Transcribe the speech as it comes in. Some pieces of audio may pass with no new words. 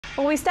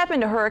Well, we step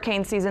into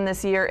hurricane season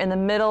this year in the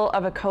middle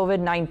of a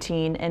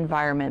COVID-19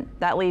 environment.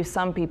 That leaves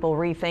some people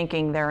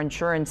rethinking their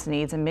insurance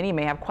needs, and many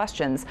may have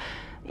questions.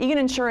 Egan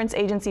Insurance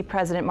Agency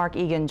President Mark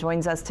Egan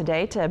joins us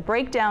today to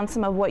break down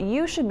some of what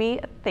you should be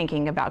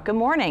thinking about. Good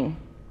morning.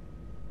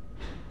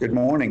 Good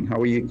morning. How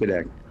are you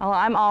today? Oh,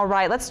 I'm all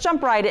right. Let's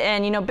jump right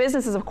in. You know,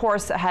 businesses, of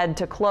course, had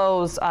to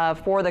close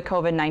for the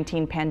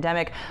COVID-19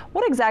 pandemic.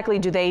 What exactly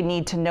do they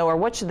need to know, or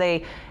what should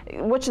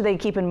they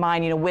keep in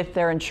mind, with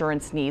their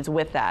insurance needs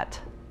with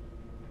that?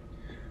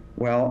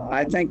 Well,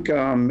 I think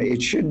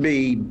it should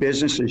be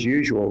business as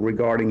usual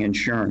regarding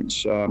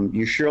insurance.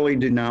 You surely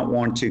do not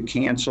want to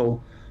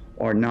cancel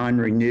or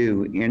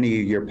non-renew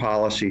any of your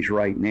policies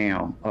right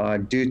now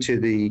due to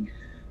the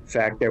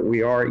fact that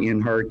we are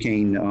in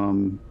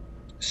hurricane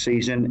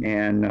season,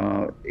 and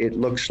it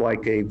looks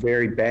like a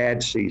very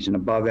bad season,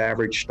 above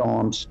average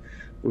storms.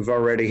 We've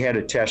already had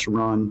a test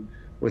run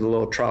with a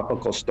little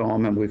tropical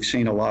storm, and we've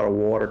seen a lot of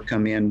water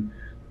come in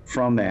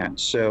from that.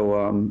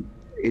 So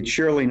it's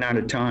surely not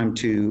a time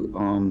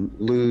to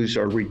lose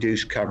or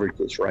reduce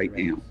coverages right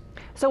now.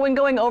 So when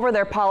going over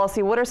their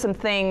policy, what are some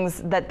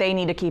things that they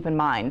need to keep in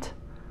mind?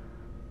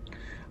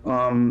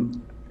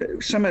 Some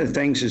of the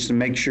things is to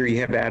make sure you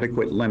have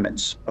adequate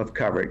limits of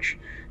coverage.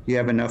 You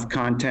have enough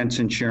contents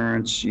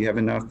insurance, you have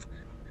enough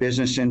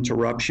business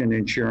interruption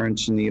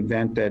insurance in the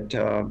event that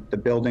the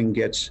building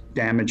gets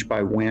damaged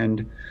by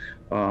wind,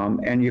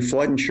 and your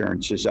flood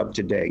insurance is up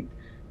to date.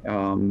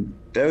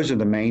 Those are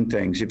the main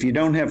things. If you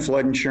don't have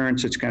flood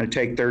insurance, it's going to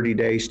take 30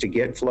 days to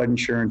get flood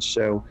insurance.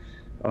 So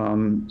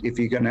if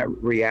you're going to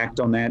react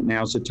on that,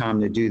 now's the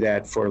time to do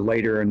that for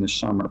later in the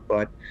summer.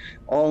 But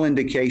all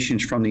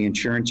indications from the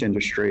insurance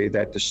industry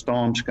that the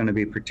storm's going to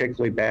be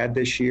particularly bad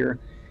this year.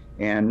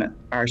 And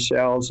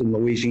ourselves in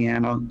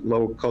Louisiana,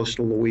 lower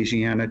coastal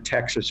Louisiana,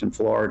 Texas, and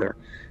Florida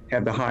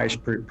have the highest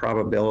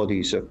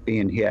probabilities of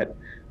being hit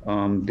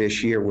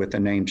this year with a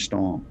named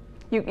storm.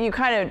 You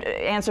kind of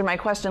answered my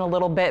question a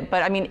little bit,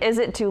 but I mean, is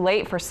it too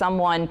late for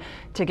someone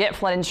to get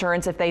flood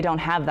insurance if they don't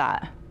have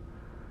that?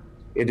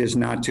 It is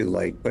not too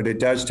late, but it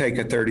does take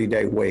a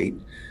 30-day wait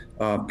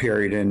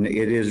period, and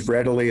it is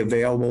readily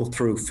available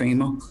through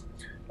FEMA,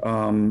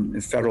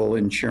 federal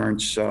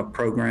insurance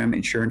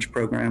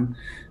program.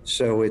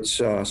 So it's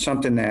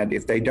something that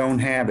if they don't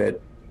have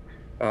it,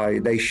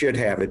 they should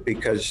have it,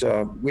 because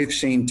we've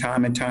seen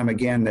time and time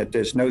again that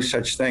there's no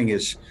such thing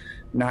as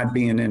not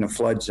being in a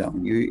flood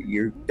zone.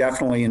 You're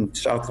definitely in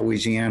South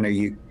Louisiana,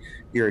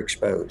 you're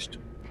exposed.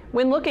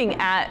 When looking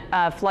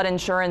at flood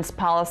insurance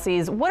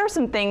policies, what are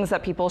some things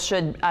that people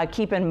should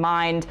keep in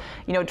mind,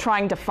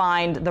 trying to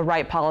find the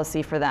right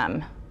policy for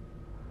them?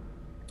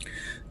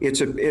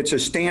 It's a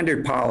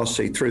standard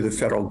policy through the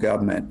federal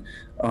government.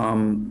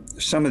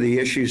 Some of the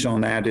issues on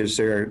that is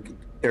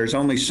there's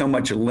only so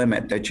much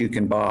limit that you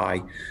can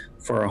buy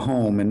for a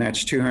home, and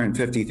that's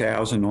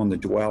 $250,000 on the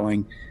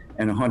dwelling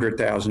and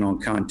 $100,000 on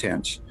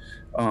contents.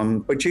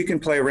 But you can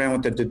play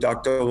around with the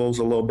deductibles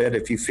a little bit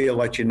if you feel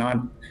like you're not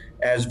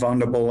as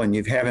vulnerable and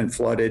you haven't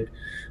flooded.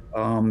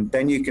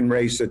 Then you can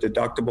raise the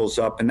deductibles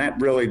up, and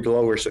that really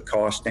lowers the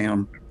cost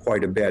down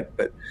quite a bit.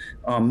 But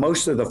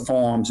most of the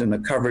forms and the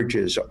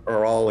coverages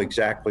are all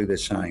exactly the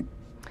same.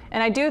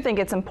 And I do think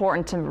it's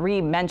important to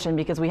re-mention,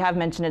 because we have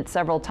mentioned it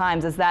several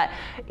times, is that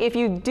if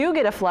you do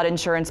get a flood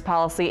insurance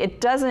policy, it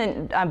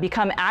doesn't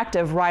become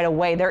active right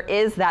away. There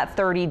is that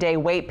 30-day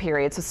wait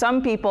period. So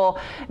some people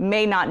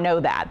may not know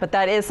that, but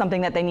that is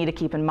something that they need to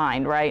keep in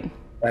mind, right?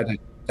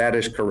 That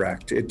is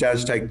correct. It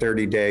does take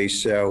 30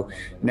 days, so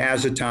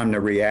now's the time to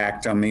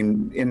react. I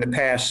mean, in the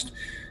past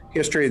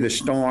history of the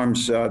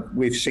storms,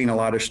 we've seen a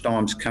lot of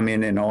storms come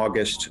in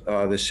August,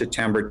 the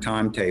September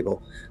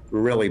timetable,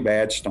 really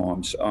bad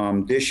storms.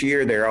 This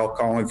year, they're all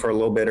calling for a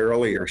little bit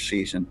earlier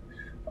season.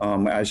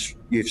 As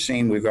you've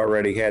seen, we've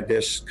already had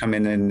this come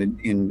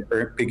in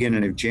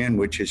beginning of June,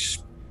 which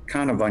is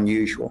kind of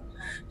unusual.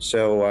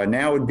 So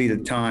now would be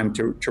the time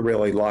to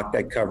really lock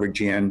that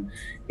coverage in.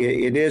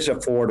 It is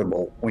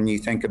affordable when you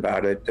think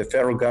about it. The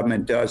federal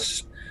government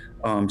does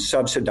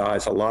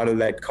subsidize a lot of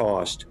that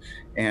cost,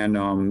 and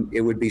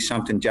it would be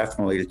something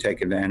definitely to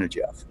take advantage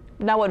of.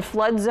 Now, would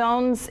flood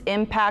zones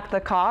impact the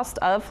cost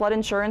of flood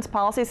insurance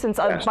policies, since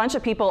a bunch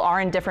of people are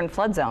in different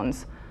flood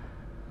zones?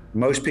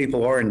 Most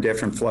people are in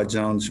different flood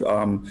zones.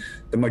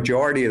 The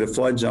majority of the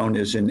flood zone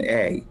is in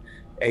A,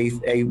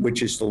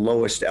 which is the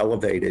lowest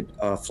elevated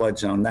flood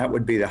zone. That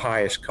would be the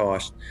highest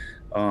cost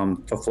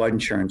for flood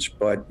insurance,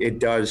 but it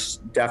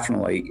does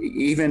definitely,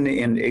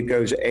 it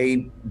goes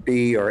A,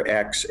 B, or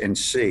X, and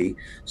C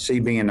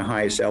being the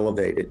highest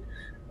elevated.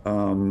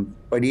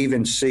 But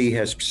even C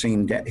has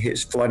seen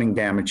his flooding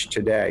damage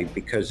today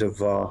because of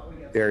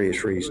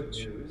various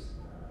reasons.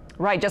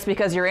 Right, just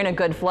because you're in a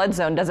good flood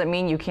zone doesn't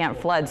mean you can't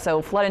flood.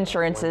 So flood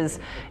insurance is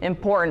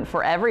important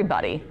for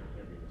everybody.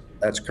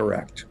 That's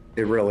correct.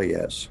 It really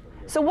is.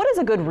 So what is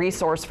a good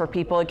resource for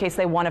people in case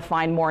they want to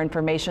find more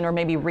information or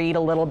maybe read a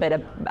little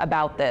bit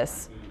about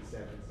this?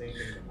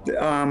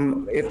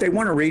 If they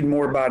want to read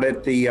more about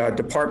it, the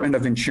Department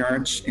of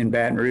Insurance in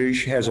Baton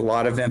Rouge has a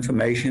lot of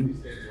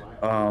information.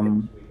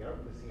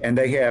 and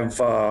they have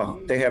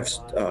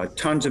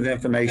tons of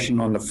information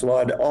on the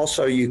flood.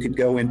 Also, you could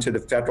go into the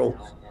federal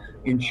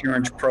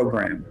insurance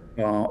program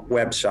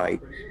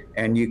website,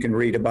 and you can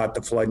read about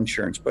the flood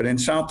insurance. But in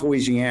South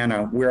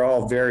Louisiana, we're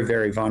all very,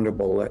 very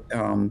vulnerable.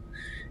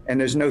 And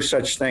there's no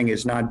such thing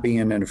as not being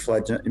in a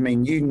flood. I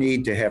mean, you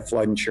need to have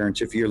flood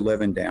insurance if you're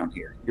living down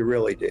here. You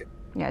really do.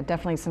 Yeah,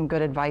 definitely some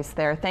good advice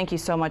there. Thank you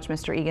so much,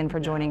 Mr. Egan, for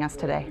joining us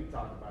today.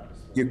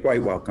 You're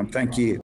quite welcome. Thank you.